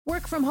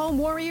Work from home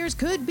warriors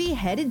could be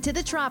headed to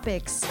the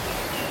tropics.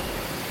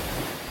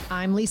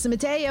 I'm Lisa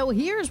Mateo.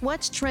 Here's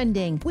what's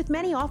trending. With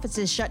many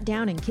offices shut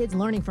down and kids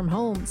learning from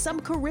home,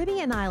 some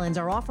Caribbean islands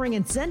are offering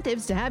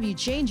incentives to have you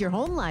change your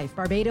home life.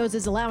 Barbados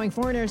is allowing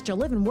foreigners to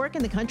live and work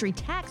in the country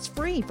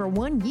tax-free for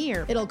 1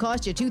 year. It'll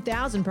cost you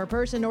 $2,000 per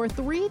person or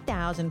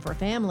 $3,000 for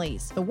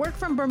families. The Work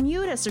from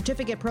Bermuda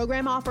certificate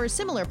program offers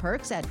similar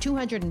perks at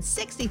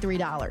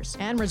 $263.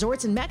 And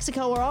resorts in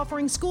Mexico are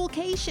offering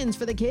schoolcations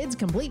for the kids,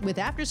 complete with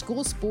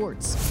after-school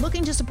sports.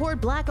 Looking to support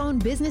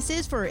Black-owned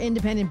businesses for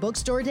Independent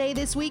Bookstore Day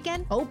this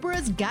weekend?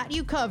 Oprah's got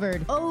you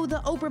covered. Oh, the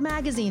Oprah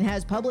magazine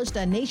has published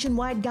a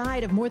nationwide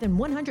guide of more than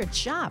 100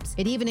 shops.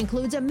 It even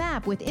includes a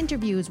map with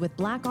interviews with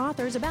Black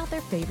authors about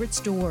their favorite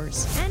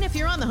stores. And if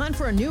you're on the hunt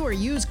for a new or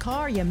used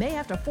car, you may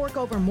have to fork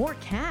over more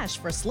cash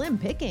for slim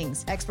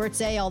pickings. Experts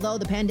say although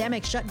the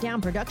pandemic shut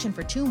down production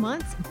for 2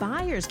 months,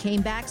 buyers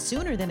came back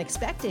sooner than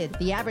expected.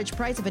 The average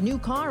price of a new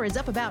car is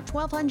up about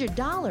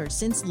 $1,200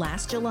 since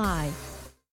last July.